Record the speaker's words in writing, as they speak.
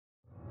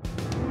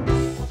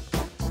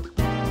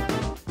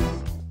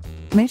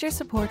Major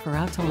support for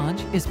Out to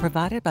Lunch is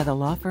provided by the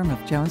law firm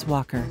of Jones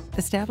Walker,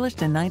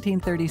 established in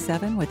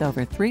 1937 with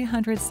over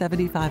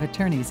 375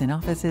 attorneys in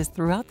offices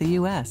throughout the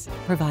U.S.,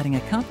 providing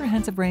a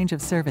comprehensive range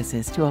of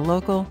services to a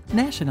local,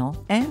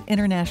 national, and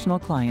international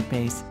client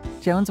base.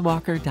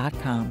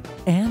 JonesWalker.com.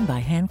 And by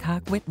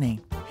Hancock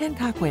Whitney.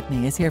 Hancock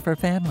Whitney is here for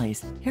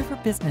families, here for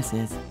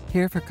businesses,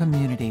 here for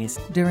communities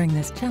during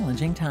this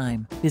challenging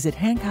time. Visit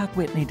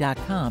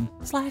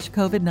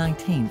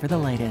HancockWhitney.com/COVID-19 for the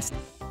latest.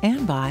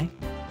 And by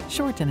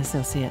Short &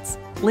 Associates,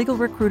 legal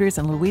recruiters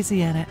in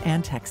Louisiana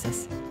and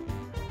Texas.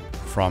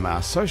 From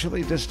our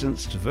socially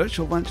distanced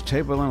virtual lunch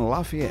table in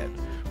Lafayette,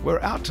 we're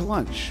out to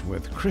lunch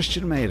with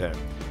Christian Mader,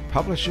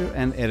 publisher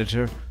and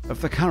editor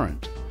of The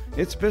Current.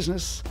 It's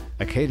business,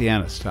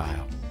 Acadiana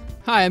style.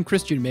 Hi, I'm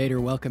Christian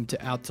Mader. Welcome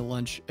to Out to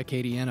Lunch,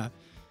 Acadiana.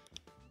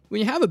 When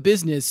you have a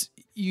business,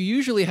 you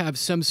usually have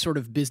some sort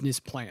of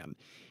business plan.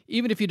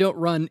 Even if you don't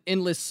run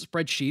endless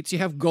spreadsheets, you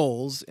have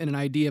goals and an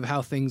idea of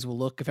how things will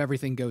look if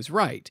everything goes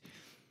right.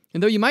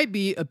 And though you might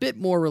be a bit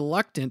more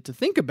reluctant to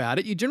think about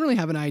it, you generally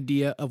have an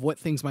idea of what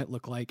things might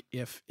look like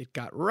if it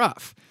got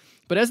rough.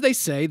 But as they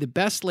say, the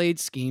best laid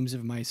schemes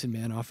of mice and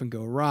men often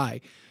go awry.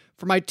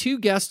 For my two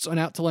guests on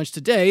Out to Lunch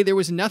today, there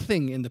was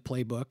nothing in the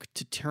playbook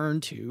to turn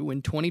to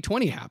when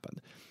 2020 happened.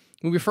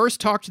 When we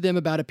first talked to them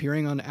about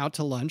appearing on Out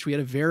to Lunch, we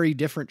had a very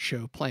different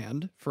show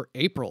planned for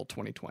April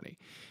 2020.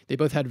 They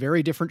both had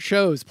very different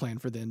shows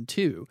planned for then,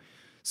 too.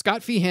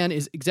 Scott Feehan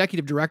is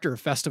executive director of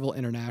Festival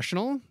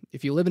International.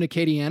 If you live in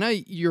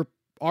Acadiana, you're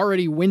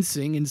already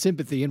wincing in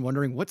sympathy and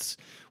wondering what's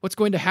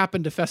going to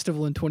happen to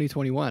Festival in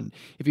 2021.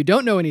 If you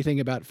don't know anything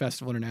about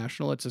Festival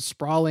International, it's a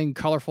sprawling,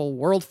 colorful,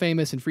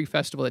 world-famous and free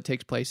festival that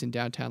takes place in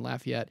downtown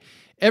Lafayette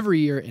every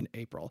year in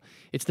April.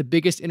 It's the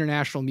biggest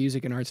international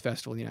music and arts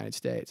festival in the United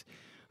States.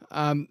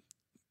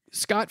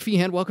 Scott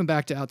Feehan, welcome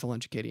back to Out to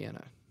Lunch,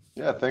 Acadiana.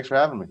 Yeah, thanks for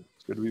having me.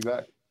 It's good to be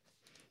back.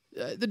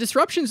 The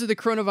disruptions of the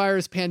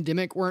coronavirus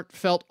pandemic weren't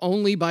felt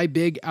only by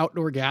big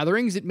outdoor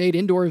gatherings. It made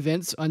indoor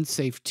events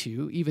unsafe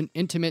too. Even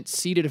intimate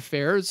seated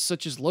affairs,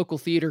 such as local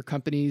theater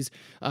companies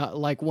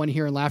like one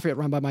here in Lafayette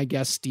run by my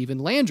guest, Stephen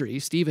Landry.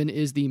 Stephen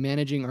is the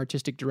managing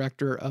artistic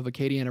director of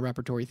Acadiana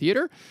Repertory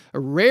Theater, a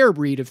rare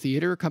breed of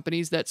theater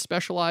companies that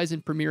specialize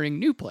in premiering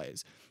new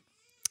plays.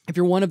 If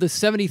you're one of the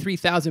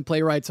 73,000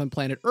 playwrights on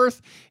planet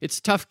Earth,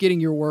 it's tough getting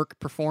your work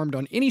performed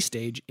on any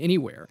stage,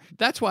 anywhere.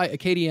 That's why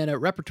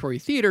Acadiana Repertory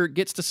Theater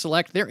gets to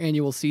select their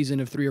annual season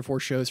of 3 or 4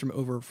 shows from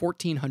over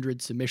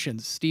 1,400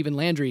 submissions. Stephen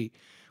Landry,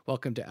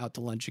 welcome to Out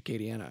to Lunch,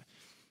 Acadiana.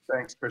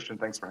 Thanks, Christian.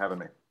 Thanks for having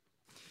me.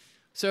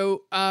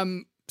 So,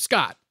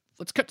 Scott,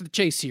 let's cut to the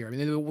chase here. I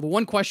mean, the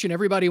one question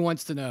everybody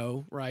wants to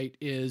know, right,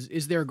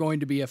 is there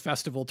going to be a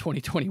Festival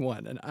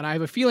 2021? And I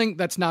have a feeling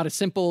that's not a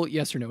simple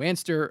yes or no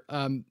answer,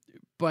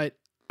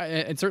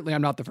 and certainly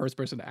I'm not the first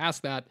person to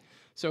ask that.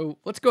 So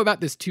let's go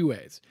about this two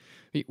ways.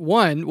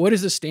 One, what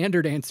is the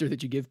standard answer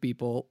that you give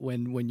people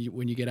when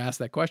you get asked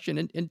that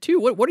question? And two,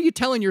 what are you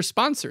telling your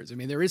sponsors? I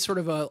mean, there is sort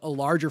of a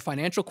larger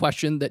financial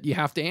question that you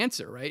have to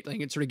answer, right?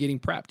 Like it's sort of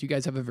getting prepped. You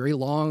guys have a very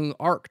long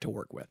arc to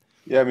work with.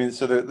 Yeah, I mean,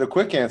 so the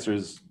quick answer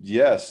is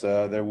yes,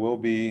 there will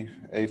be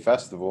a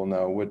festival.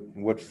 Now,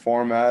 what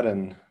format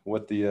and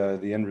what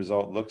the end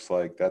result looks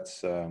like,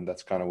 that's kind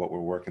of what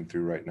we're working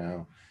through right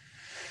now.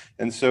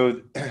 And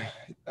so,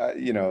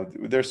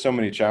 there's so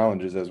many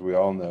challenges, as we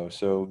all know.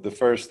 So the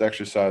first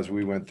exercise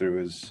we went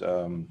through is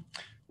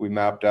we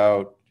mapped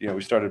out,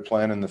 we started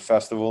planning the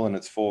festival in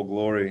its full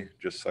glory,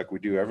 just like we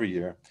do every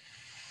year.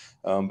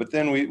 But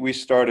then we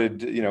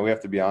started, we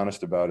have to be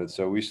honest about it.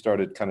 So we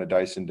started kind of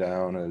dicing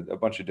down a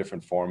bunch of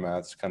different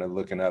formats, kind of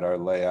looking at our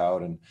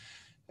layout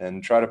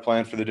and try to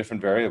plan for the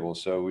different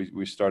variables. So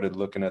we started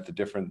looking at the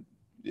different,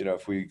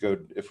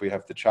 if we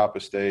have to chop a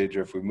stage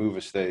or if we move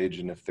a stage,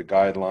 and if the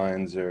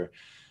guidelines are,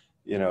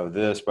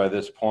 this by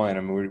this point,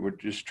 I mean, we're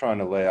just trying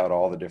to lay out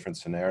all the different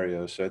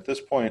scenarios. So at this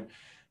point,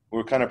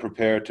 we're kind of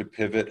prepared to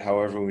pivot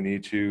however we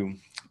need to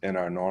in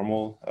our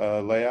normal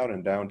layout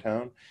in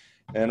downtown.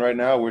 And right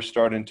now we're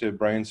starting to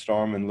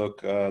brainstorm and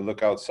look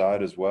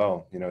outside as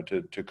well,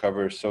 to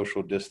cover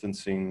social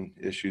distancing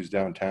issues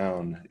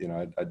downtown.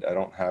 I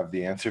don't have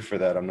the answer for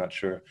that. I'm not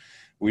sure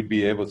we'd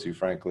be able to,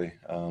 frankly.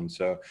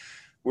 So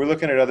we're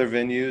looking at other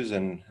venues,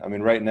 and I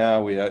mean, right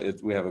now we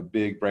have a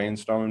big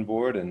brainstorming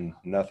board, and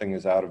nothing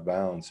is out of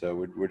bounds. So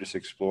we're just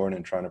exploring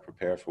and trying to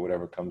prepare for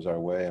whatever comes our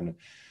way, and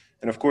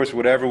of course,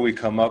 whatever we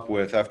come up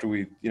with after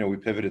we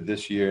pivoted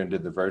this year and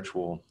did the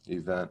virtual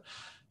event.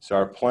 So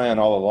our plan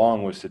all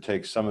along was to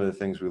take some of the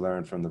things we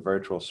learned from the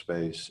virtual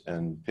space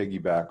and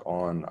piggyback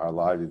on our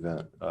live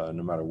event,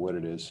 no matter what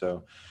it is.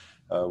 So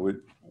with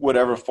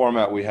whatever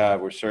format we have,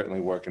 we're certainly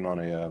working on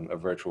a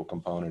virtual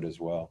component as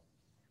well.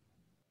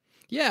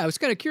 Yeah, I was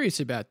kind of curious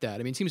about that.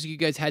 I mean, it seems like you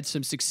guys had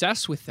some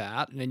success with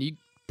that, and then you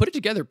put it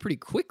together pretty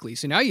quickly.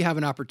 So now you have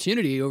an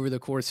opportunity over the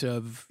course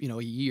of,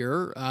 a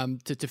year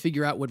to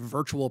figure out what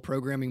virtual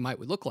programming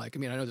would look like. I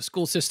mean, I know the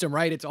school system,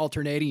 right? It's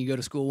alternating. You go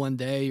to school one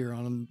day, you're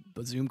on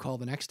a Zoom call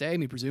the next day. I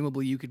mean,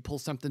 presumably you could pull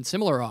something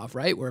similar off,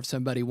 right? Where if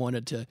somebody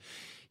wanted to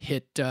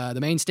hit the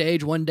main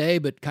stage one day,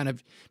 but kind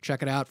of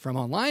check it out from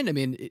online? I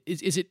mean,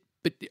 is it?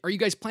 But are you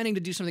guys planning to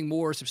do something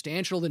more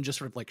substantial than just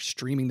sort of like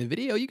streaming the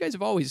video? You guys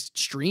have always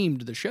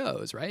streamed the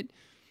shows, right?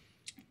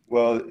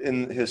 Well,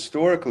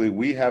 historically,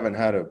 we haven't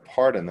had a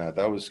part in that.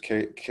 That was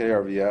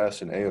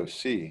KRVS and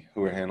AOC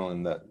who were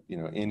handling that,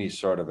 any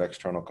sort of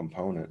external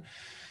component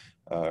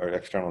or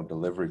external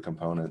delivery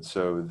component.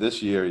 So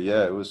this year,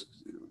 yeah, it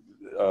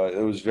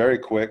was very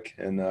quick,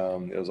 and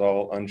it was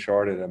all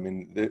uncharted. I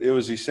mean, it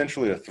was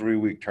essentially a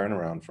 3-week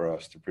turnaround for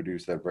us to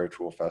produce that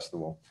virtual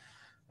festival.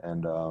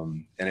 And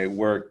it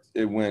worked.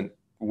 It went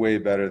way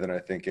better than I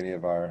think any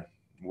of our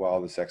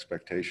wildest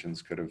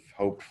expectations could have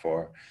hoped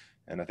for.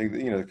 And I think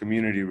that, the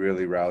community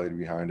really rallied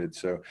behind it.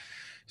 So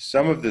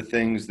some of the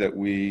things that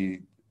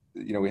we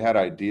had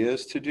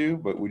ideas to do,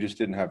 but we just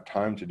didn't have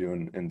time to do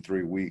in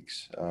 3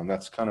 weeks.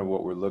 That's kind of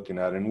what we're looking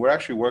at. And we're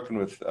actually working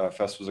with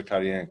Festivals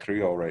Acadien and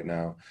Creole right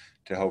now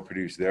to help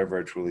produce their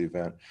virtual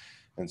event.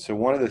 And so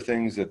one of the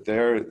things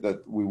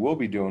that we will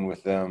be doing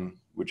with them,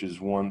 which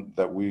is one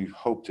that we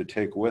hope to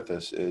take with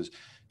us, is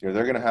they're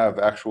going to have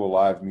actual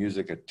live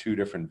music at 2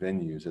 different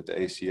venues, at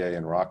the ACA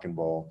and Rock and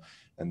Bowl,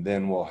 and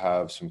then we'll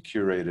have some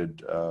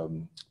curated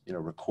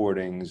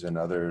recordings and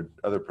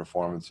other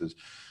performances.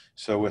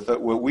 So with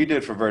what we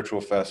did for Virtual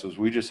Fest was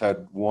we just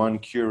had one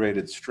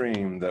curated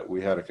stream that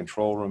we had a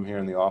control room here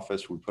in the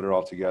office. We put it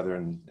all together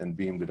and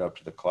beamed it up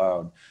to the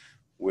cloud.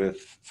 With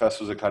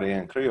Festivals Acadien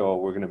and Creole,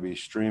 we're going to be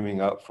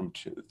streaming up from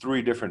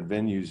 3 different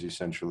venues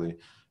essentially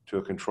to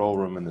a control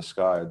room in the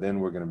sky. Then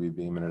we're going to be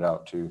beaming it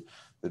out to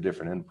the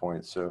different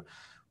endpoints. So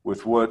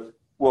with what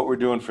we're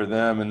doing for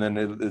them, and then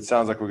it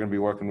sounds like we're going to be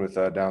working with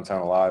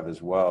Downtown Alive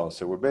as well.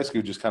 So we're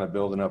basically just kind of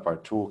building up our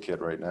toolkit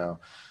right now.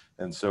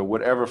 And so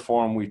whatever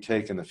form we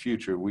take in the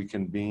future,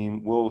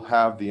 we'll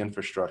have the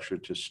infrastructure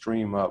to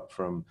stream up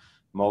from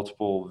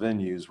multiple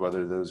venues,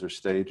 whether those are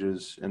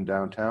stages in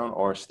downtown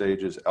or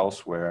stages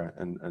elsewhere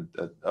and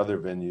at other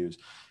venues.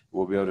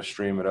 We'll be able to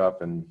stream it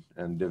up and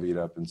divvy it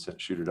up and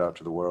shoot it out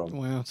to the world.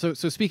 Wow. So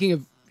speaking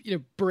of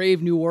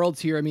brave new worlds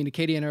here, I mean,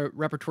 Acadiana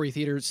Repertory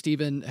Theater,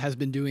 Stephen has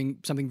been doing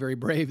something very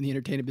brave in the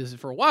entertainment business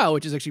for a while,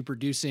 which is actually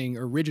producing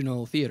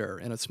original theater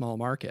in a small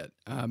market.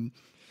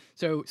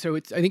 So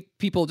it's, I think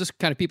people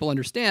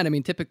understand. I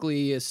mean,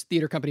 typically a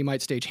theater company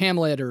might stage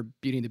Hamlet or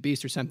Beauty and the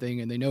Beast or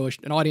something, and they know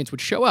an audience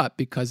would show up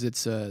because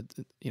it's a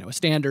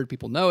standard,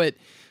 people know it.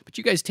 But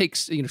you guys take,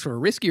 sort of a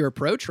riskier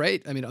approach,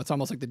 right? I mean, it's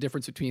almost like the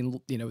difference between,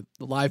 the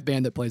live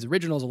band that plays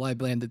originals, a live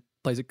band that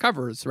plays at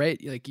covers, right?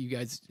 Like you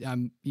guys,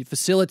 you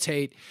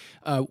facilitate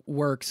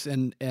works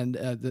and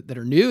that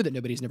are new that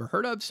nobody's never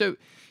heard of. So,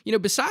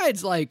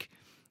 besides like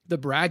the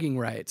bragging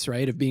rights,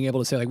 right, of being able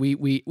to say like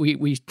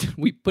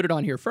we put it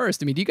on here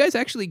first. I mean, do you guys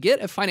actually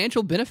get a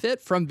financial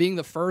benefit from being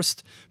the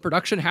first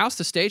production house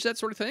to stage that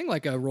sort of thing,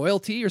 like a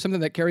royalty or something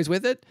that carries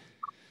with it?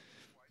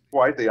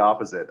 Quite the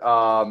opposite.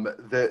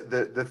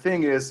 The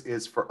thing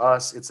is for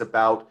us, it's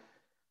about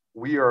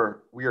we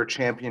are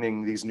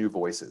championing these new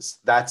voices.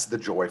 That's the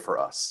joy for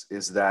us.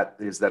 Is that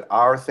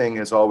our thing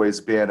has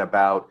always been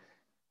about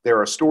there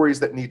are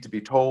stories that need to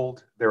be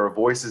told, there are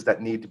voices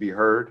that need to be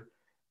heard,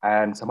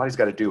 and somebody's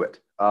got to do it.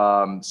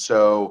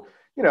 So,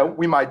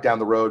 we might down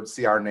the road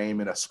see our name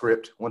in a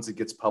script once it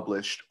gets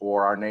published,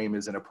 or our name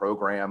is in a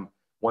program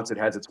once it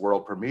has its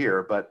world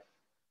premiere. But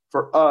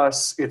for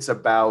us, it's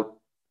about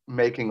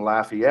making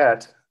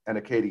Lafayette and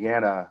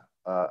Acadiana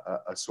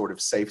a sort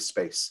of safe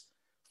space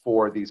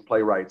for these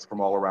playwrights from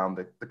all around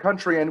the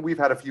country. And we've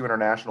had a few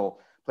international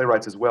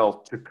playwrights as well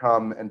to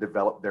come and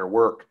develop their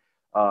work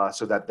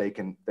so that they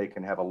can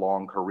have a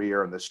long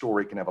career and the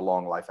story can have a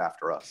long life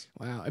after us.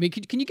 Wow. I mean,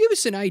 can you give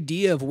us an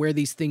idea of where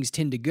these things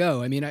tend to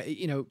go? I mean,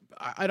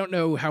 I don't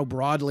know how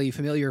broadly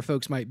familiar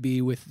folks might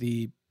be with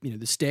the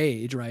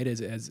stage, right?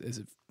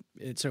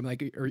 So I'm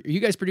like, are you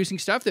guys producing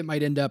stuff that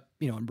might end up,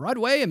 on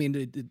Broadway? I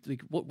mean,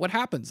 what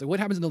happens? What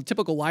happens in the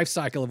typical life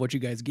cycle of what you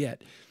guys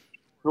get?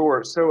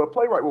 Sure. So a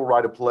playwright will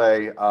write a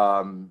play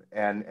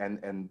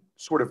and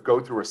sort of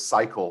go through a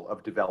cycle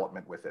of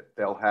development with it.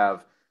 They'll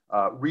have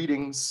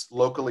readings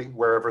locally,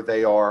 wherever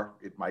they are.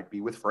 It might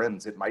be with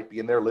friends. It might be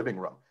in their living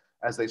room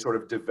as they sort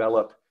of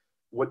develop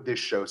what this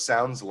show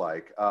sounds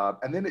like.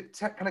 And then it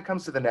kind of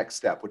comes to the next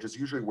step, which is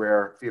usually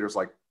where theaters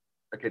like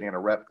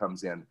Acadiana Rep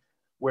comes in,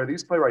 where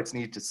these playwrights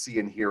need to see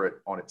and hear it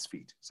on its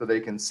feet so they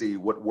can see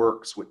what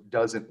works, what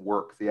doesn't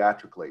work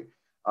theatrically.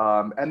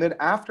 And then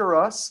after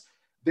us,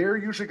 they're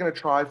usually going to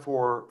try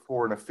for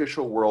an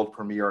official world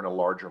premiere in a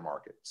larger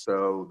market.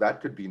 So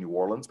that could be New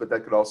Orleans, but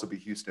that could also be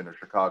Houston or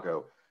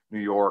Chicago, New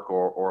York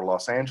or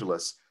Los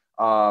Angeles.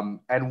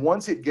 And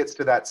once it gets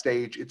to that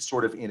stage, it's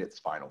sort of in its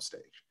final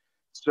stage.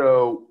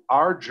 So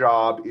our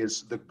job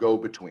is the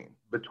go-between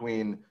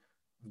between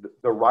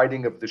the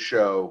writing of the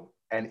show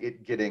and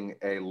it getting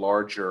a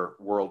larger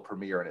world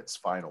premiere in its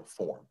final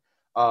form.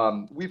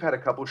 We've had a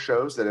couple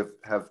shows that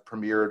have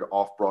premiered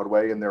off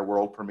Broadway in their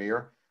world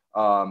premiere,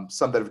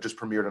 some that have just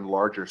premiered in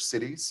larger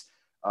cities.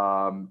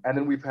 And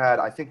then we've had,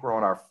 I think we're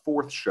on our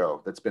 4th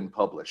show that's been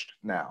published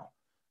now.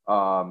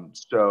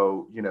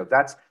 So,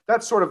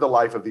 that's sort of the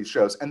life of these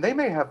shows. And they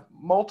may have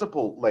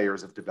multiple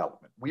layers of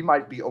development. We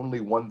might be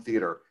only one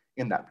theater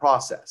in that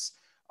process.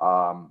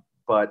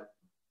 But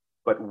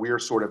we're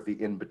sort of the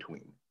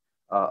in-between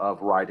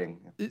of writing.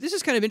 This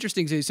is kind of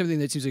interesting. So something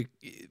that seems like,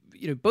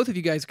 both of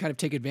you guys kind of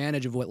take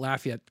advantage of what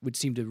Lafayette would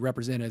seem to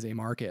represent as a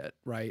market,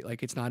 right?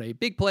 Like, it's not a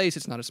big place.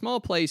 It's not a small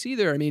place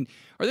either. I mean,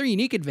 are there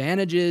unique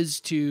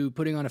advantages to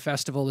putting on a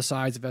festival the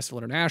size of Festival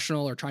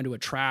International, or trying to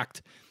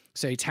attract,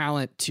 say,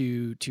 talent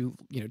to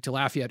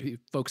Lafayette,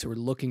 folks who are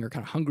looking or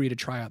kind of hungry to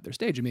try out their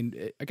stage? I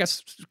mean, I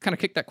guess kind of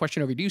kick that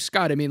question over to you,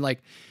 Scott. I mean,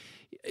 like,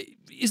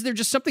 is there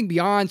just something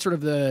beyond sort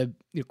of the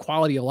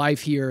quality of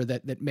life here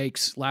that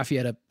makes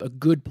Lafayette a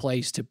good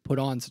place to put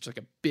on such like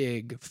a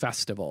big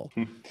festival?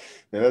 Yeah,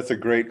 that's a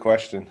great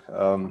question.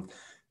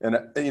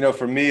 And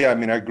for me, I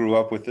mean, I grew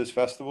up with this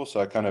festival,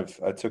 so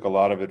I took a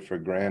lot of it for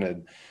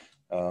granted.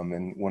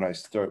 And when I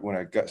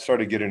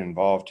started getting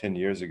involved 10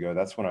 years ago,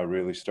 that's when I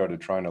really started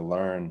trying to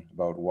learn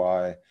about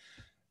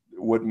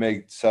what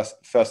makes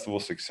festival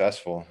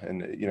successful.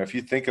 And, if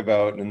you think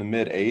about in the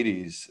mid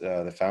 80s,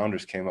 the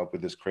founders came up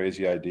with this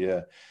crazy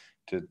idea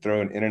to throw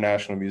an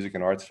international music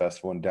and arts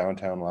festival in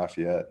downtown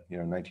Lafayette,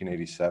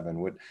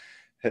 1987.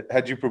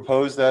 Had you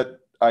proposed that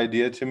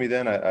idea to me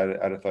then,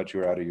 I'd have thought you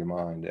were out of your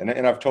mind.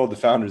 And I've told the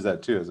founders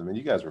that too. I mean,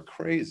 you guys were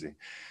crazy.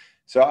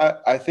 So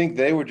I think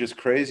they were just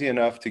crazy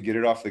enough to get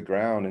it off the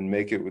ground and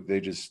make it. They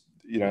just,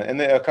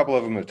 a couple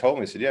of them have told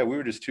me, said, yeah, we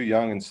were just too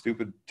young and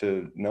stupid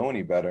to know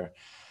any better.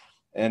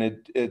 And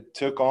it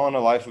took on a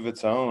life of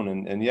its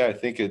own. And yeah, I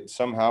think it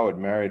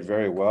married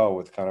very well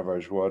with kind of our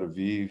joie de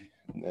vivre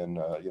and,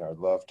 I'd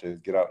love to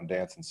get out and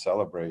dance and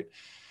celebrate.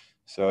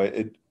 So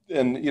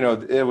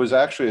it was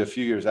actually a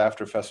few years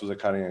after Festivals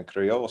Academy and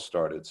Creole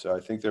started. So I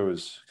think there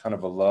was kind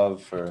of a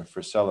love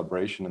for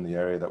celebration in the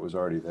area that was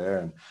already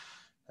there.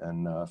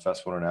 And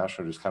Festival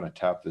International just kind of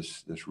tapped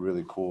this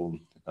really cool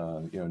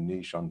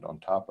niche on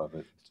top of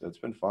it. So it's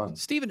been fun.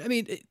 Stephen, I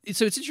mean,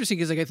 so it's interesting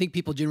because I think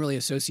people generally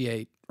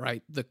associate,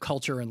 right, the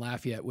culture in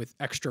Lafayette with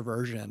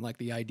extroversion, like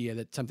the idea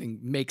that something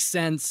makes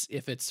sense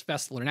if it's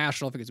Festival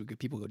International because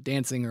people go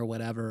dancing or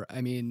whatever. I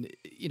mean,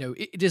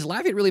 does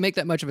Lafayette really make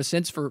that much of a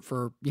sense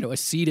for a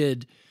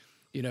seated,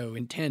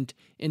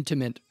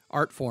 intimate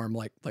art form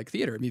like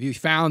theater? I mean, have you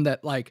found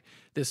that like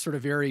this sort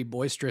of very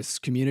boisterous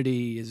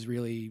community is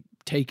really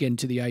taken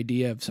to the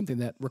idea of something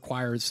that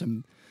requires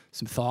some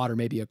thought or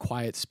maybe a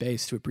quiet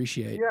space to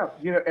appreciate?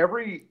 Yeah,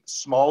 every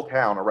small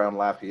town around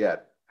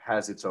Lafayette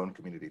has its own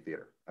community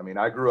theater. I mean,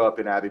 I grew up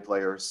in Abbey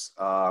Players.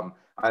 I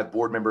have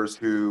board members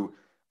who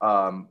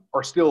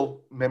are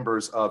still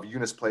members of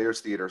Eunice Players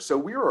Theater. So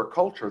we are a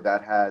culture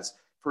that has,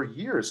 for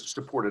years,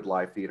 supported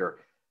live theater.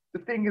 The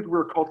thing is,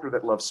 we're a culture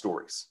that loves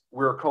stories.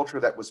 We're a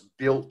culture that was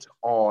built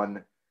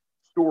on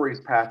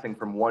stories passing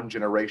from one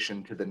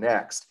generation to the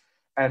next.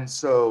 And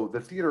so the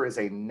theater is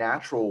a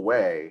natural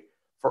way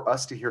for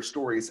us to hear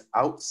stories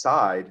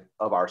outside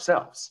of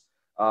ourselves.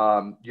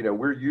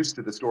 We're used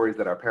to the stories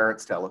that our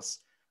parents tell us.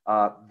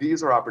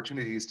 These are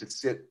opportunities to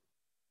sit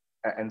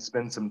and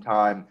spend some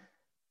time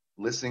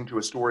listening to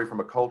a story from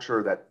a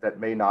culture that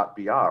may not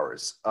be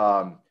ours.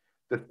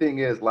 The thing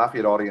is,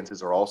 Lafayette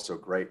audiences are also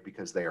great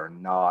because they are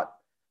not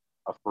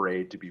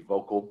afraid to be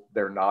vocal.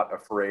 They're not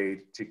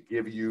afraid to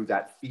give you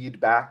that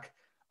feedback.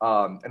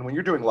 And when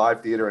you're doing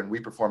live theater, and we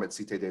perform at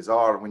Cité des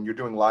Arts, when you're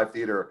doing live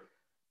theater,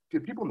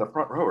 people in the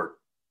front row are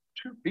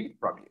 2 feet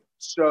from you.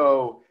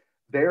 So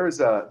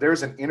there's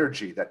an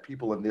energy that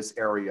people in this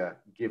area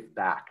give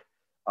back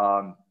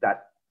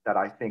that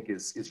I think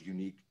is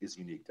unique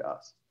to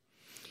us.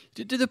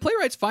 Do the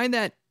playwrights find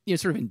that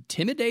sort of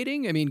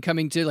intimidating? I mean,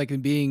 coming to like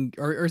being,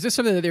 or is this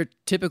something that they're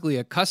typically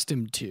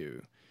accustomed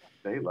to?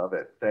 They love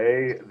it.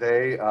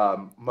 They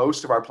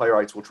most of our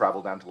playwrights will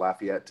travel down to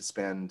Lafayette to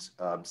spend.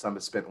 Some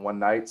have spent one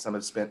night. Some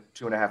have spent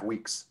 2.5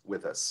 weeks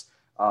with us,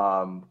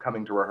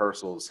 coming to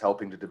rehearsals,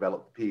 helping to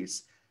develop the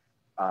piece.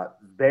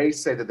 They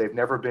say that they've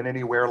never been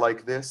anywhere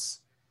like this,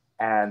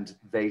 and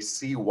they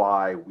see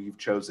why we've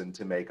chosen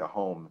to make a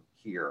home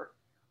here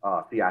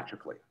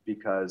theatrically,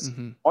 because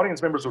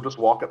audience members will just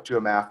walk up to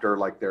them after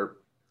like their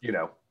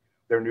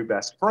new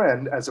best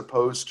friend, as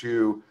opposed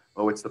to,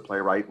 oh, it's the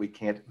playwright, we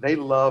can't. They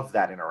love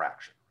that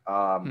interaction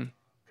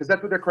because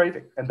that's what they're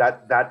craving, and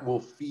that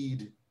will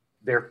feed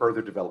their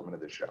further development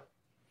of this show.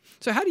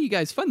 So how do you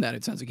guys fund that?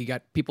 It sounds like you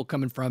got people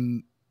coming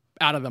from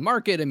out of the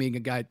market. I mean,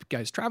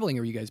 guys traveling.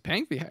 Are you guys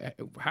paying?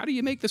 How do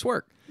you make this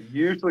work?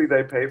 Usually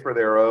they pay for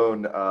their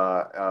own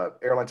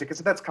airline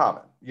tickets, and that's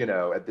common,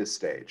 at this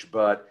stage.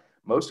 But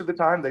most of the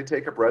time they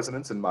take up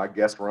residence in my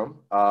guest room.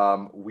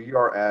 We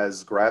are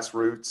as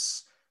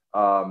grassroots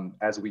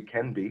as we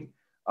can be.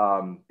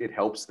 It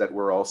helps that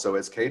we're also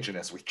as Cajun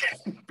as we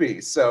can be.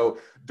 So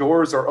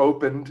doors are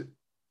opened,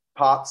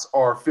 pots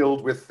are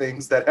filled with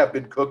things that have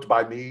been cooked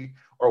by me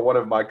or one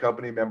of my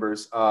company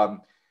members. And,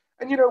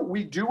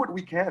 we do what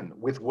we can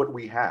with what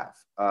we have.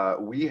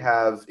 We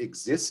have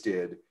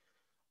existed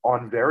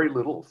on very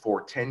little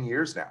for 10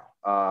 years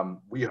now.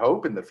 We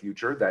hope in the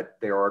future that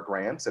there are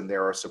grants and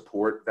there are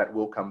support that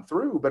will come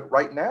through. But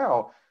right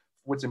now,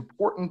 What's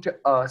important to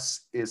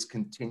us is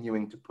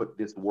continuing to put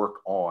this work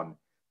on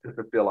to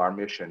fulfill our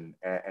mission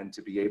and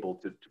to be able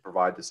to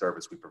provide the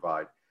service we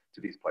provide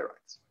to these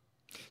playwrights.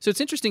 So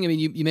it's interesting. I mean,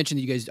 you mentioned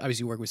that you guys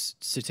obviously work with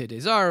Cité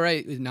des Arts,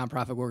 right? A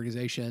nonprofit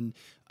organization.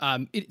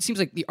 It seems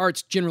like the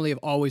arts generally have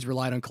always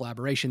relied on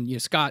collaboration. You know,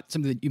 Scott,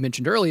 something that you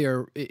mentioned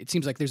earlier, it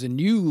seems like there's a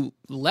new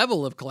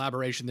level of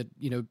collaboration that,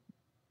 you know,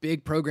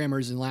 big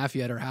programmers in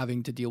Lafayette are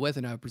having to deal with,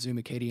 and I would presume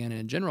Acadiana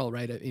in general,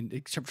 right?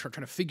 Trying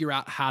to figure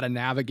out how to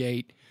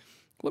navigate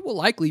what will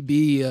likely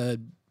be a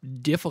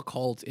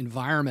difficult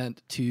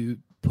environment to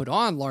put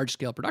on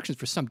large-scale productions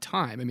for some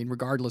time. I mean,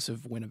 regardless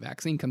of when a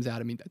vaccine comes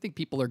out, I mean, I think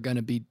people are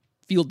going to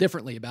feel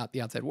differently about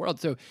the outside world.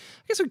 So I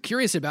guess I'm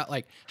curious about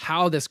like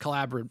how this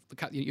collaborative,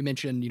 you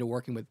mentioned, you know,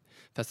 working with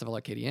Festival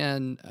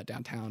Acadien,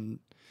 Downtown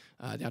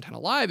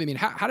Alive. I mean,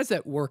 how does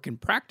that work in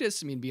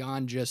practice? I mean,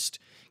 beyond just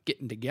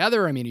getting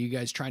together, I mean, are you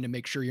guys trying to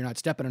make sure you're not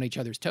stepping on each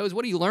other's toes?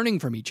 What are you learning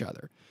from each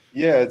other?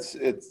 Yeah,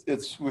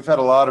 we've had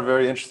a lot of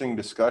very interesting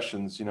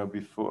discussions, you know,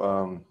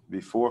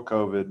 before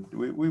COVID.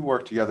 We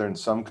worked together in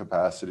some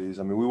capacities.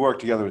 I mean, we worked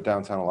together with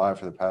Downtown Alive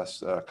for the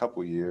past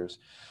couple of years.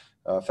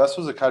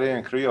 Festivals Acadien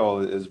and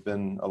Creole has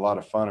been a lot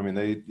of fun. I mean,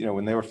 they, you know,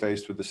 when they were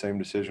faced with the same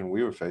decision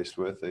we were faced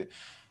with,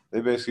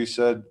 they basically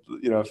said,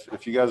 you know,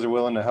 if you guys are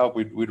willing to help,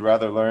 we'd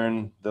rather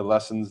learn the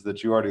lessons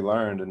that you already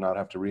learned and not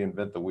have to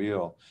reinvent the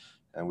wheel.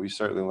 And we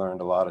certainly learned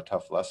a lot of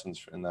tough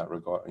lessons in that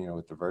regard, you know,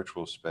 with the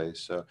virtual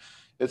space. So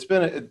it's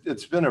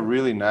been a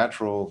really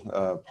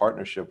natural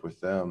partnership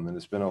with them, and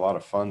it's been a lot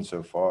of fun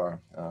so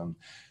far.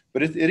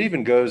 But it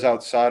even goes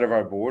outside of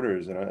our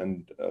borders,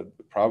 and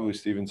probably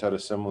Stephen's had a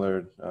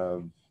similar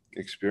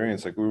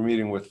experience. Like, we were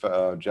meeting with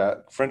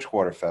French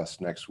Quarter Fest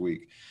next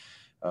week.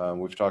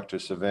 We've talked to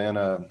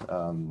Savannah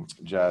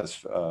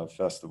Jazz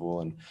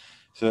Festival, and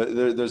so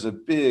there's a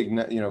big,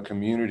 you know,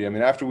 community. I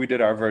mean, after we did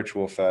our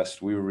virtual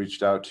fest, we were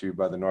reached out to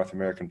by the North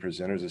American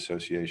Presenters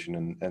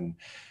Association, and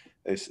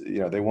they, you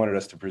know, they wanted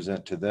us to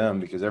present to them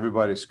because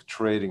everybody's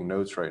trading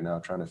notes right now,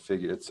 trying to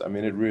figure. I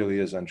mean, it really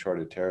is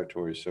uncharted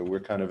territory. So we're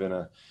kind of in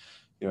a,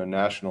 you know,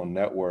 national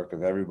network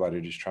of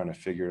everybody just trying to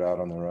figure it out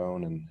on their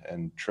own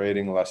and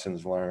trading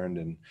lessons learned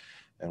and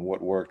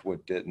what worked,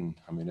 what didn't.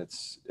 I mean,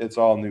 it's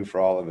all new for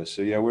all of us.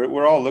 So yeah,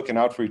 we're all looking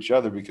out for each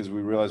other because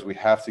we realize we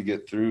have to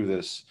get through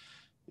this.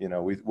 You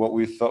know, what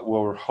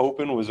we're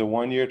hoping was a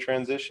 1-year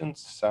transition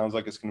sounds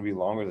like it's going to be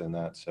longer than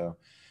that. So,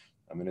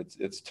 I mean,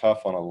 it's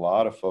tough on a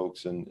lot of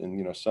folks, and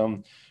you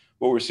know,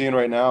 what we're seeing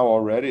right now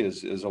already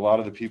is a lot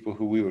of the people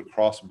who we would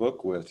cross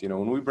book with. You know,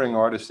 when we bring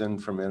artists in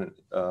from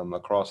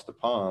across the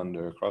pond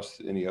or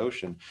across any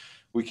ocean,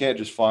 we can't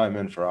just fly them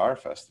in for our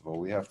festival.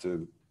 We have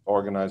to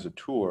organize a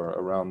tour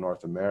around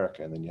North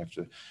America, and then you have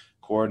to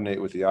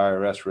coordinate with the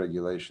IRS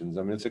regulations.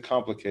 I mean, it's a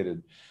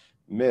complicated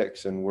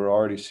mix, and we're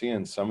already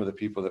seeing some of the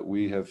people that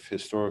we have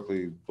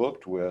historically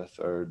booked with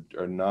are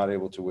not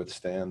able to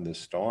withstand this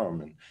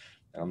storm, and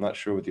I'm not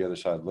sure what the other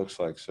side looks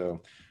like.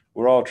 So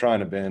we're all trying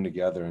to band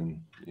together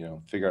and, you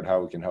know, figure out how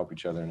we can help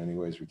each other in any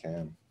ways we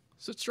can.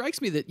 So it strikes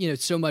me that, you know,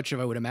 so much of,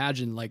 I would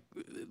imagine, like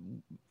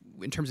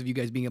in terms of you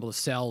guys being able to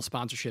sell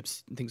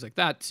sponsorships and things like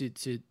that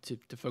to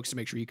folks to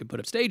make sure you can put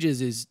up stages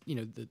is, you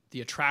know,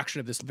 the attraction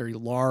of this very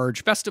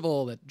large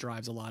festival that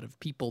drives a lot of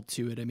people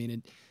to it. I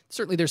mean,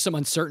 certainly there's some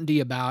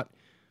uncertainty about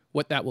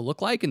what that will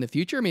look like in the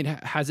future. I mean,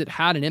 has it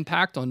had an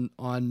impact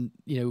on,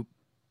 you know,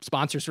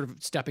 sponsors sort of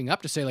stepping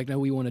up to say, like, no,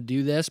 we want to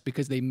do this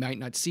because they might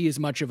not see as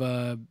much of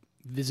a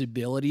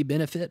visibility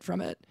benefit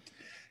from it?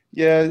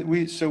 Yeah,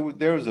 so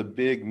there was a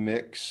big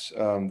mix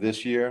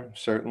this year,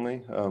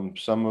 certainly.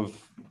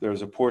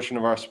 There's a portion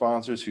of our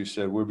sponsors who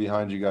said, we're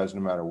behind you guys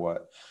no matter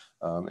what.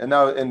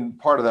 And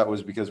part of that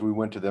was because we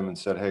went to them and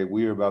said, hey,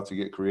 we are about to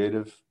get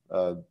creative.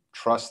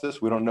 Trust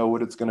this. We don't know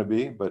what it's going to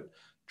be, but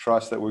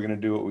trust that we're going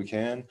to do what we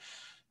can.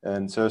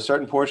 And so a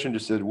certain portion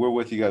just said, we're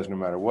with you guys no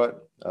matter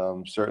what.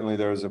 Certainly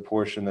there was a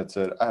portion that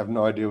said, I have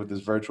no idea what this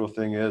virtual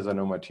thing is. I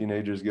know my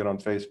teenagers get on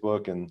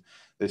Facebook and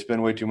they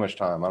spend way too much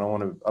time. I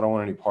don't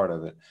want any part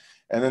of it.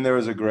 And then there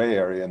was a gray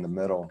area in the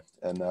middle.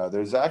 And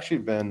there's actually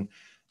been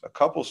a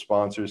couple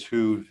sponsors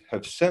who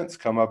have since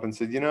come up and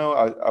said, you know,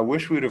 I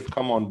wish we'd have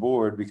come on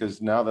board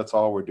because now that's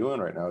all we're doing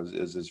right now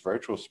is this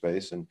virtual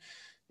space. And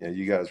you know,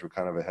 you guys were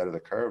kind of ahead of the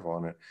curve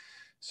on it.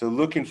 So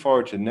looking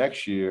forward to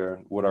next year,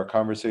 what our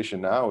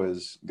conversation now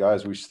is,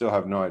 guys, we still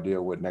have no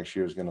idea what next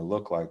year is going to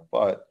look like,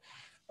 but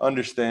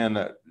understand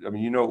that, I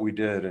mean, you know what we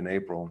did in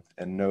April,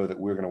 and know that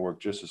we're going to work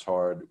just as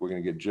hard. We're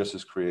going to get just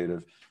as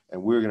creative,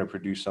 and we're going to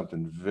produce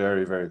something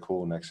very, very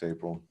cool next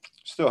April.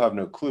 Still have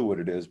no clue what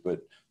it is,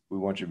 but we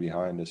want you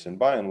behind us. And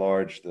by and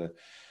large,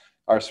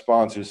 our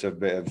sponsors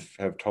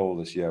have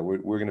told us, yeah,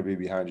 we're going to be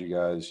behind you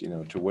guys, you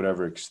know, to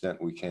whatever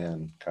extent we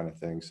can, kind of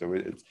thing. So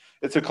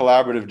it's a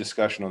collaborative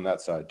discussion on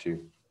that side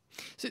too.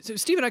 So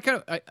Stephen, I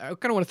kind of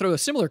want to throw a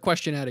similar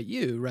question out at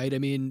you, right? I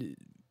mean,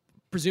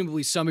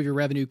 presumably some of your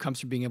revenue comes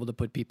from being able to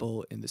put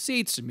people in the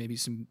seats and maybe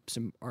some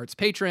arts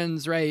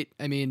patrons, right?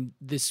 I mean,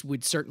 this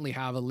would certainly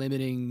have a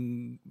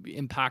limiting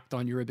impact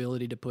on your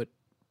ability to put,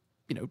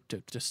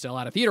 to sell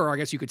out a theater, or I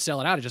guess you could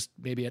sell it out at just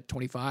maybe at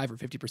 25 or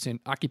 50%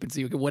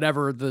 occupancy,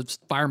 whatever the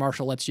fire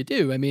marshal lets you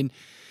do. I mean,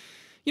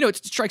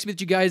 it strikes me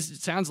that you guys,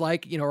 it sounds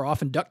like, are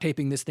often duct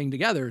taping this thing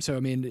together. So, I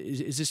mean,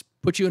 is this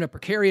put you in a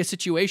precarious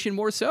situation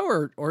more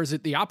so, or is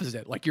it the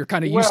opposite? Like you're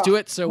kind of used to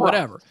it, so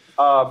whatever.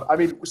 I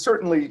mean,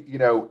 certainly,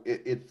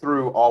 it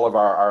through all of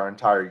our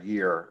entire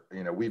year,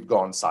 we've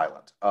gone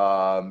silent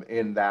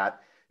in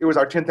that it was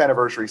our 10th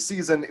anniversary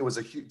season. It was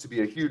to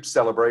be a huge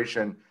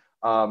celebration.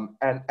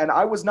 And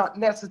I was not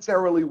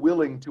necessarily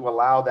willing to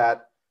allow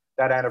that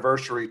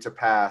anniversary to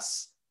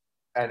pass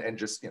and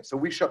just, so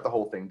we shut the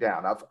whole thing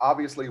down.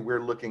 Obviously,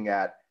 we're looking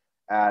at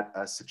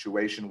a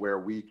situation where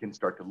we can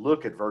start to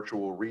look at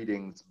virtual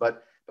readings.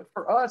 But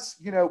for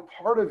us,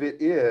 part of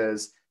it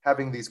is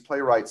having these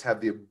playwrights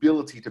have the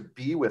ability to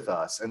be with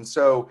us. And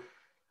so,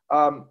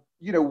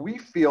 we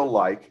feel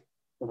like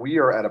we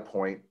are at a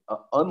point,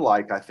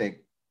 unlike, I think,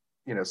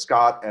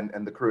 Scott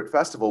and the crew at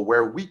Festival,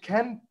 where we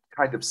can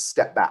kind of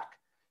step back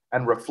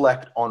and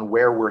reflect on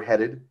where we're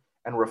headed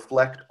and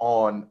reflect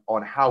on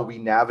how we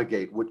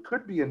navigate what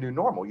could be a new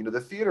normal.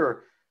 The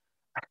theater,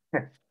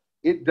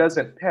 it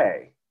doesn't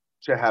pay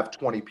to have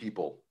 20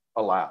 people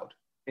allowed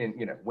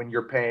when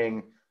you're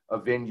paying a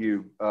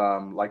venue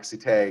like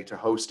Cité to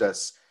host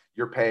us,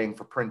 you're paying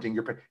for printing,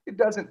 it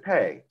doesn't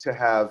pay to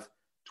have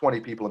 20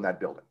 people in that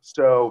building.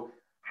 So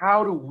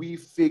how do we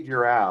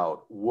figure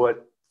out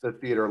what the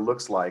theater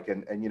looks like?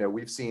 And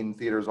we've seen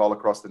theaters all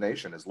across the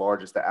nation, as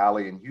large as the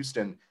Alley in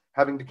Houston,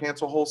 having to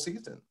cancel whole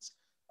seasons.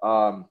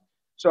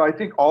 So I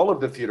think all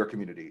of the theater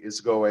community is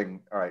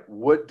going, all right,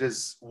 what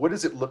does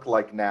it look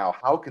like now?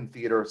 How can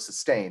theater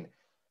sustain?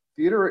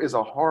 Theater is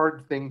a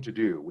hard thing to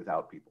do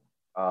without people.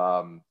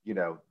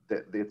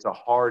 It's a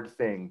hard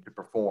thing to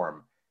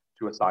perform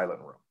to a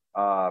silent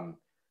room.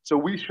 So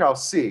we shall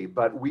see,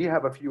 but we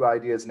have a few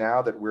ideas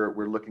now that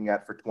we're looking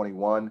at for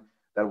 21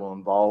 that will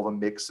involve a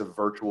mix of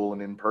virtual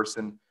and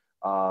in-person,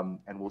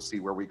 and we'll see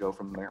where we go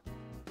from there.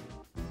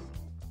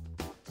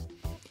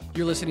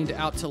 You're listening to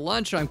Out to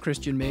Lunch. I'm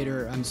Christian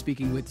Mader. I'm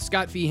speaking with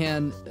Scott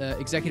Feehan,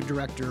 Executive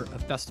Director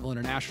of Festival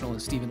International,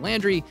 and Stephen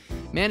Landry,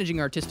 Managing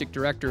Artistic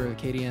Director of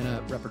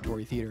Acadiana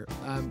Repertory Theater.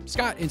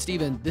 Scott and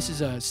Stephen, this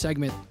is a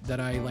segment that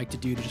I like to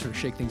do to just sort of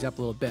shake things up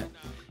a little bit.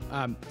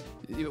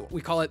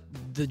 We call it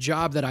the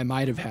job that I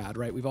might have had,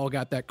 right? We've all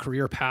got that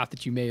career path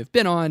that you may have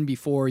been on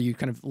before you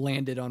kind of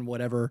landed on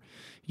whatever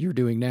you're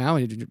doing now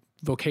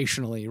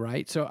vocationally,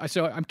 right? So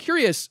I'm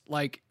curious,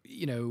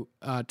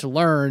 to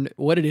learn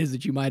what it is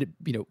that you might,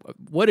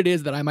 what it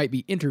is that I might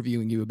be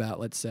interviewing you about,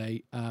 let's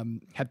say,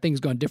 had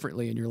things gone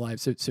differently in your life.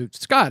 So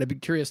Scott, I'd be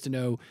curious to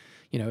know,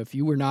 if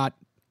you were not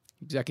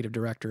Executive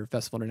Director of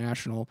Festival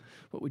International,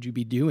 what would you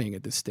be doing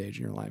at this stage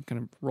in your life?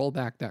 Kind of roll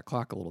back that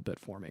clock a little bit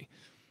for me.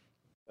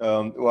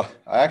 Well,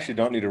 I actually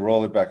don't need to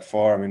roll it back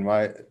far. I mean,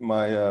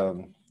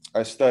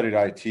 I studied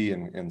IT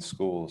in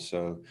school.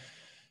 So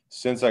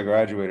since I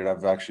graduated,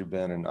 I've actually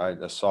been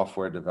a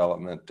software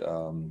development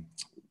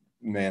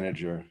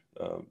manager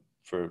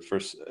for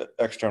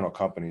external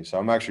companies. So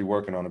I'm actually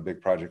working on a big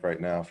project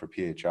right now for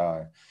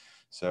PHI.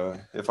 So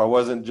if I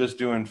wasn't just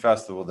doing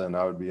Festival, then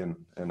I would be an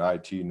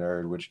IT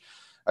nerd, which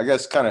I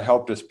guess kind of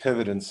helped us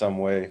pivot in some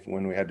way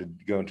when we had to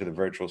go into the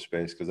virtual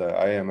space, because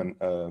I am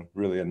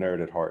really a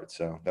nerd at heart.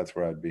 So that's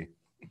where I'd be.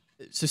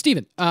 So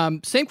Stephen,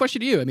 same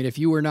question to you. I mean, if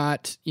you were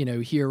not,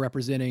 here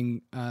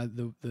representing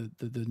the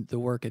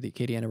work at the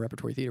Acadiana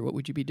Repertory Theater, what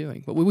would you be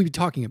doing? What would we be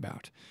talking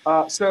about?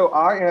 So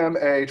I am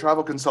a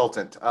travel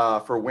consultant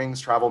for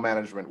Wings Travel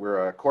Management.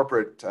 We're a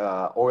corporate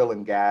oil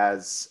and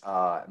gas,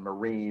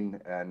 marine,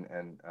 and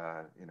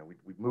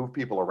we move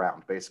people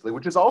around basically,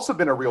 which has also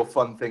been a real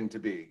fun thing to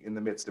be in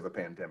the midst of a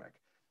pandemic.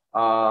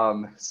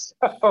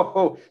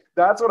 So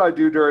that's what I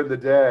do during the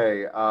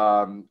day,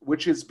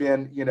 which has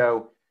been,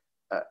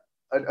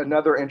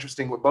 another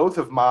interesting. Both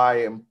of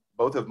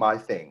my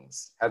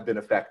things have been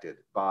affected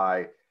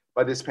by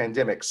this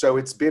pandemic. So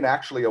it's been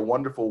actually a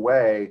wonderful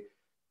way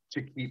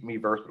to keep me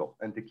versatile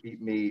and to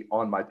keep me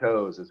on my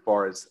toes as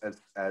far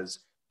as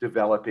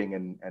developing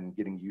and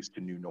getting used to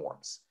new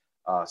norms.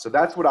 So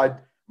that's what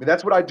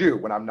I do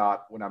when I'm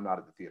not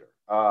at the theater.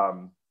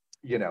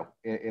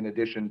 In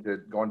addition to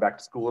going back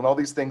to school and all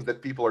these things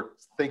that people are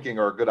thinking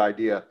are a good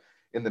idea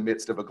in the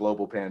midst of a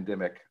global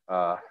pandemic.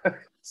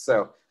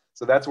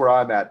 So that's where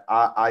I'm at.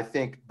 I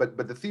think, but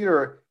the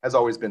theater has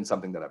always been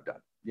something that I've done,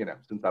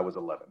 since I was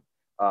 11.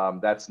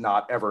 That's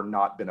not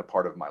been a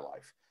part of my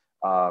life.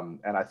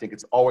 And I think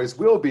it's always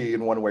will be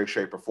in one way,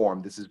 shape, or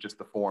form. This is just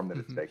the form that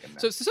it's taken now.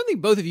 So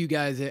something both of you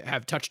guys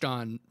have touched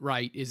on,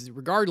 right, is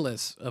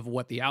regardless of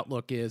what the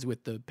outlook is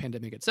with the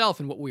pandemic itself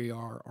and what we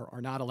are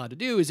not allowed to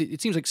do, is it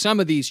seems like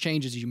some of these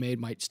changes you made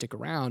might stick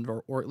around,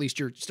 or at least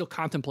you're still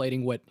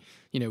contemplating what,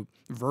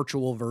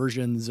 virtual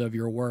versions of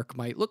your work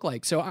might look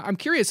like. So I'm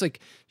curious,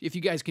 if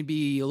you guys can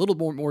be a little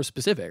more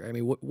specific. I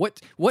mean,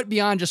 what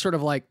beyond just sort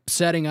of like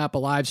setting up a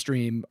live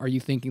stream are you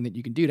thinking that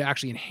you can do to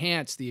actually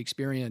enhance the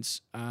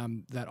experience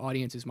that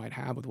audiences might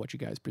have with what you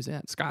guys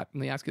present? Scott, let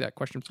me ask you that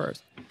question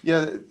first.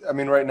 Yeah, I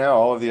mean, right now,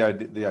 all of the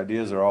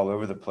ideas are all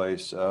over the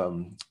place,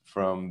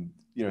 from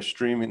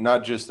streaming,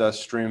 not just us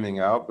streaming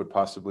out, but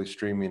possibly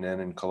streaming in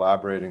and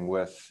collaborating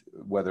with,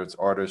 whether it's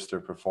artists or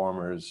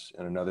performers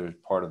in another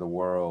part of the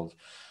world,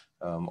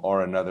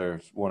 or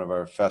another one of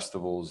our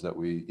festivals that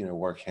we,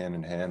 work hand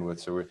in hand with.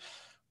 So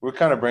we're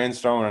kind of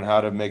brainstorming on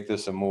how to make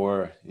this a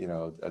more,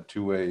 a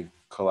two-way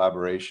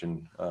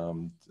collaboration.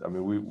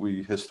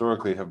 We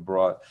historically have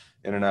brought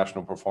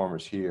international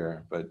performers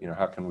here, but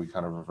how can we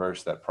kind of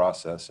reverse that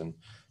process and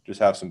just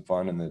have some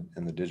fun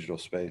in the digital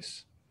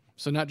space?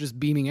 So not just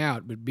beaming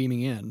out, but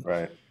beaming in.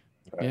 Right.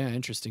 Yeah,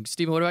 interesting.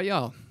 Stephen, what about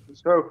y'all?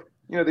 So,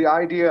 the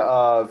idea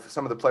of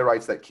some of the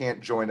playwrights that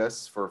can't join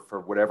us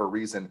for whatever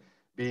reason,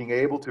 being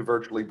able to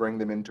virtually bring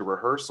them into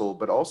rehearsal,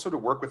 but also to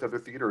work with other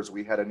theaters.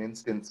 We had an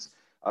instance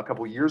a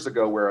couple years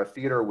ago where a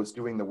theater was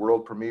doing the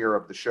world premiere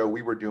of the show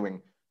we were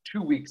doing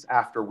 2 weeks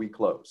after we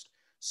closed.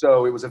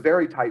 So it was a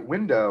very tight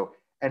window,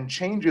 and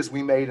changes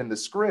we made in the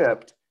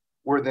script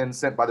were then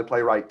sent by the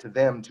playwright to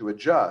them to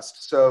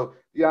adjust. So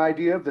the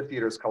idea of the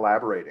theaters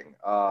collaborating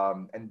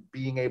and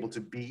being able to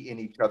be in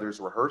each other's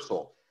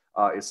rehearsal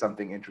is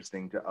something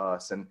interesting to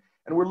us. And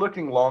we're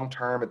looking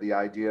long-term at the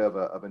idea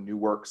of a New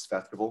Works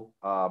festival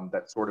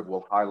that sort of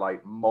will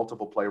highlight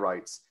multiple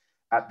playwrights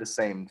at the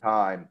same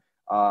time.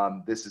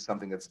 This is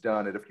something that's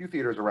done at a few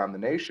theaters around the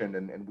nation,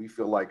 and we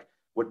feel like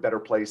what better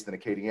place than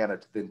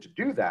Acadiana than to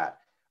do that.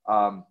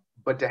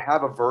 But to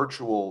have a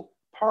virtual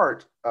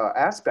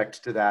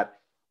aspect to that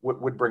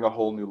would bring a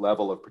whole new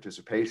level of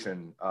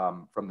participation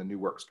from the New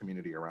Works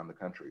community around the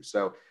country.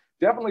 So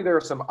definitely there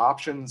are some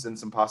options and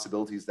some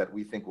possibilities that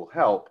we think will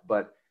help,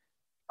 but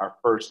our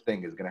first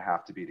thing is going to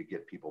have to be to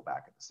get people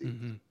back in the seat.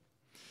 Mm-hmm.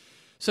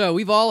 So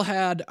we've all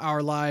had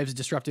our lives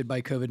disrupted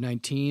by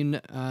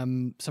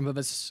COVID-19. Some of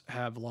us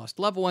have lost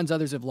loved ones.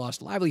 Others have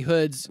lost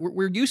livelihoods.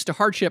 We're used to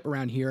hardship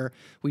around here.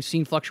 We've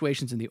seen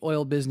fluctuations in the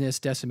oil business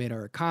decimate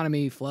our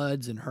economy.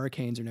 Floods and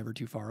hurricanes are never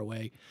too far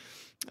away.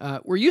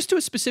 We're used to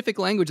a specific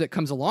language that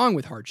comes along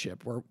with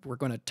hardship. We're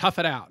going to tough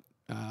it out.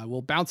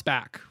 We'll bounce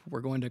back.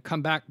 We're going to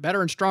come back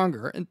better and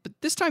stronger. But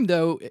this time,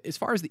 though, as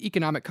far as the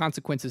economic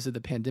consequences of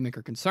the pandemic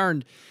are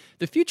concerned,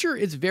 the future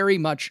is very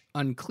much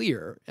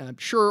unclear.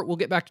 Sure, we'll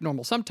get back to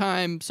normal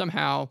sometime,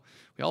 somehow.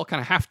 We all kind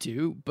of have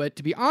to. But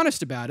to be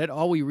honest about it,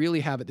 all we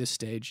really have at this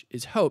stage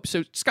is hope.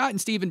 So Scott and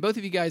Stephen, both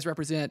of you guys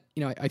represent,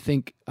 I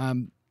think,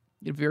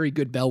 very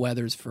good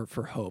bellwethers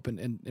for hope,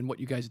 and what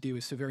you guys do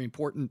is so very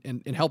important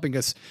in helping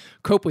us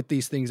cope with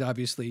these things.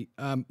 Obviously,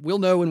 we'll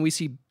know when we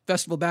see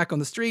festival back on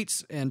the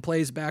streets and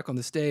plays back on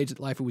the stage that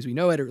Life as We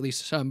Know It, or at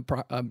least some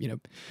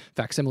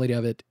facsimile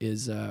of it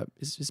is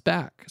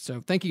back.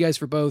 So thank you guys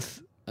for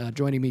both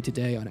joining me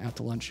today on Out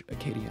to Lunch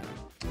Acadiana.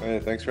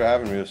 Hey, thanks for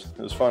having me. It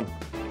was fun.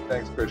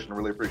 Thanks, Christian.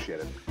 Really appreciate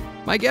it.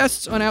 My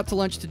guests on Out to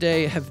Lunch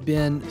today have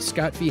been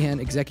Scott Feehan,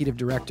 Executive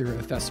Director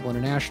of Festival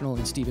International,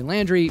 and Stephen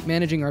Landry,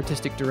 Managing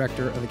Artistic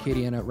Director of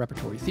Acadiana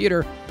Repertory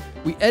Theater.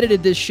 We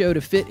edited this show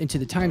to fit into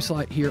the time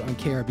slot here on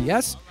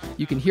KRBS.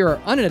 You can hear our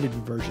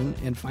unedited version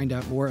and find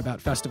out more about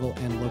festival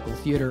and local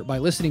theater by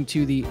listening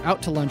to the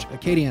Out to Lunch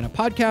Acadiana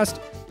podcast.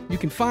 You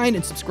can find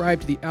and subscribe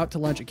to the Out to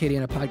Lunch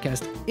Acadiana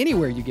podcast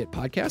anywhere you get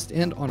podcasts,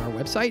 and on our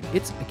website,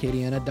 it's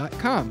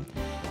acadiana.com.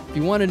 If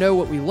you want to know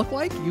what we look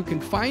like, you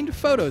can find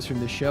photos from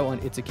this show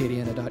on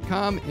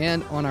itsacadiana.com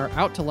and on our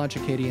Out to Lunch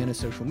Acadiana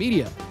social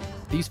media.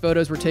 These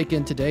photos were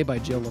taken today by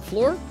Jill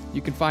LaFleur.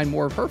 You can find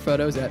more of her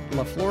photos at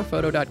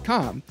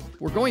lafleurphoto.com.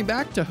 We're going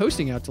back to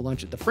hosting Out to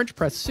Lunch at the French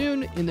Press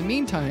soon. In the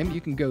meantime, you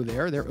can go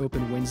there. They're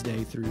open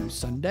Wednesday through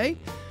Sunday.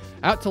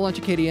 Out to Lunch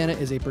Acadiana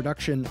is a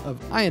production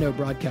of INO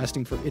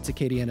Broadcasting for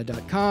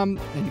itsacadiana.com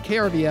and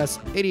KRBS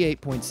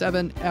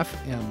 88.7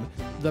 FM.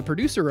 The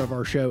producer of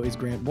our show is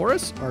Grant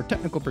Morris. Our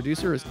technical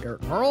producer is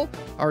Eric Merle.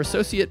 Our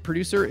associate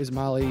producer is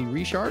Molly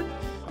Richard.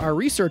 Our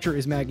researcher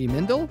is Maggie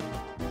Mendel.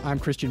 I'm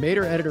Christian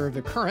Mader, editor of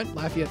The Current,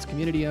 Lafayette's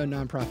community-owned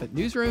nonprofit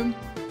newsroom.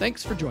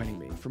 Thanks for joining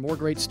me. For more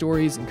great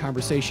stories and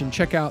conversation,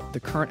 check out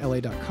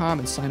thecurrentla.com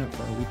and sign up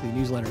for our weekly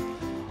newsletter.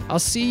 I'll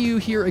see you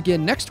here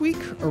again next week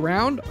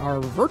around our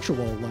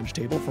virtual lunch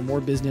table for more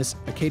business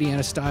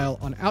Acadiana style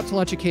on Out to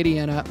Lunch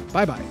Acadiana.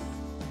 Bye-bye.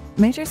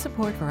 Major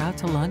support for Out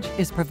to Lunch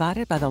is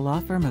provided by the law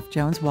firm of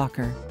Jones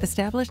Walker,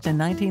 established in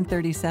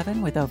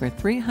 1937 with over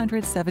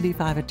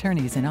 375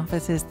 attorneys in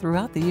offices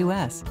throughout the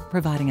U.S.,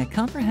 providing a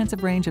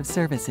comprehensive range of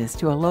services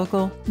to a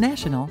local,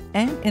 national,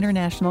 and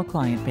international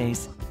client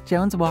base.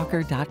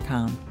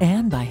 JonesWalker.com.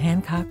 And by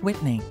Hancock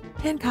Whitney.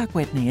 Hancock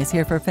Whitney is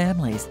here for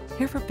families,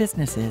 here for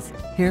businesses,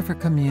 here for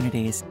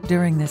communities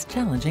during this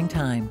challenging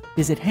time.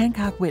 Visit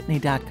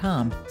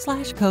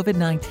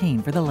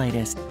HancockWhitney.com/COVID-19 for the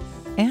latest.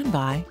 And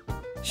by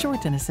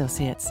Shorten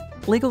Associates,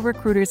 legal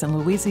recruiters in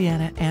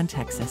Louisiana and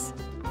Texas.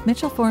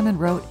 Mitchell Foreman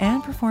wrote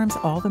and performs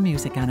all the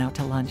music on Out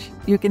to Lunch.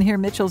 You can hear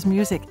Mitchell's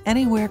music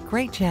anywhere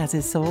great jazz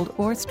is sold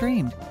or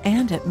streamed,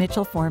 and at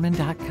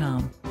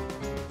MitchellForeman.com.